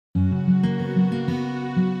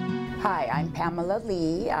I'm Pamela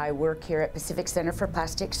Lee. I work here at Pacific Center for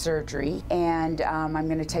Plastic Surgery, and I'm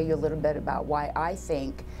going to tell you a little bit about why I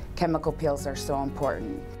think chemical peels are so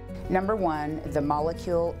important. Number one, the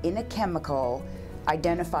molecule in a chemical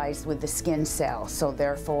identifies with the skin cell, so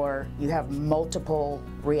therefore you have multiple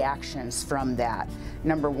reactions from that.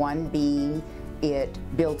 Number one being it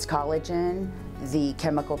builds collagen, the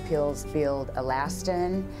chemical peels build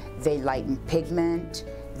elastin, they lighten pigment,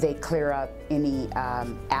 they clear up any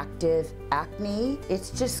active acne. It's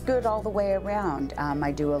just good all the way around.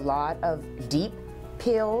 I do a lot of deep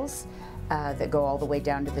peels that go all the way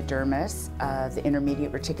down to the dermis, the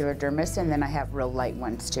intermediate reticular dermis, and then I have real light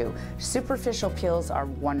ones too. Superficial peels are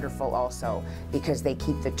wonderful also because they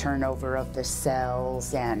keep the turnover of the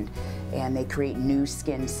cells and they create new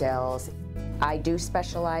skin cells. I do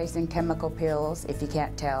specialize in chemical peels. If you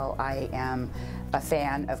can't tell, I am a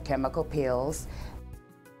fan of chemical peels.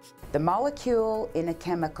 The molecule in a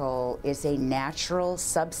chemical is a natural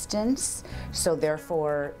substance, so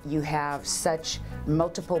therefore you have such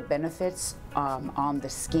multiple benefits on the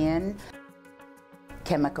skin.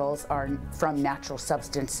 Chemicals are from natural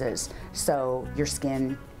substances, so your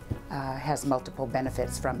skin has multiple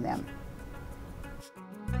benefits from them.